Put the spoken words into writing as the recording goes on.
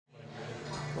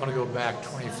want to go back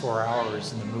 24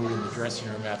 hours in the mood in the dressing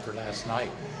room after last night.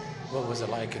 What was it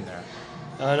like in there?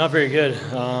 Not very good.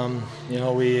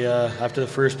 We after the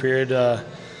first period, it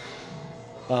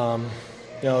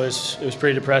was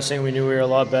pretty depressing. We knew we were a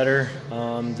lot better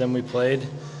than we played.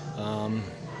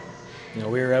 We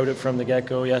were out it from the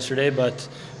get-go yesterday, but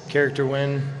character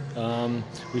win.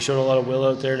 We showed a lot of will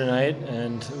out there tonight,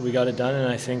 and we got it done. And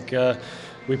I think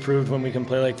we proved when we can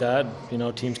play like that,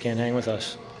 teams can't hang with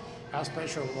us. How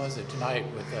special was it tonight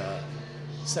with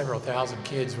several thousand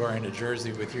kids wearing a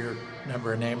jersey with your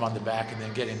number and name on the back, and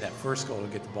then getting that first goal to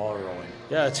get the ball rolling?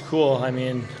 Yeah, it's cool. I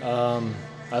mean,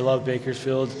 I love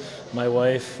Bakersfield. My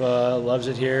wife loves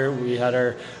it here. We had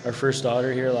our first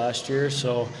daughter here last year,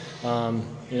 so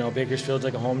Bakersfield's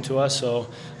like a home to us. So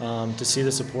to see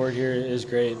the support here is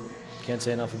great. Can't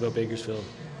say enough about Bakersfield.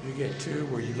 You get two.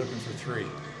 Were you looking for three?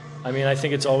 I mean, I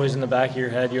think it's always in the back of your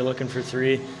head. You're looking for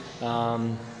three.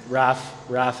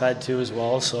 Raf had two as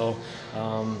well, so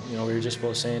we were just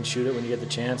both saying shoot it when you get the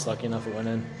chance. Lucky enough it went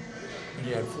in. And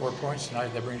you had 4 points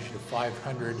tonight. That brings you to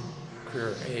 500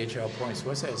 career AHL points.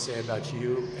 What's that say about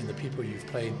you and the people you've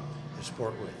played the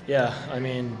sport with? Yeah, I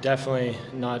mean, definitely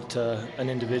not an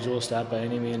individual stat by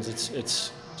any means.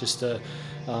 It's just a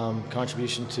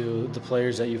contribution to the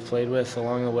players that you've played with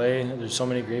along the way. There's so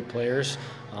many great players,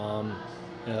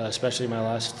 especially my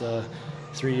last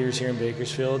 3 years here in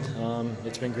Bakersfield.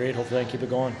 It's been great. Hopefully I can keep it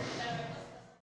going.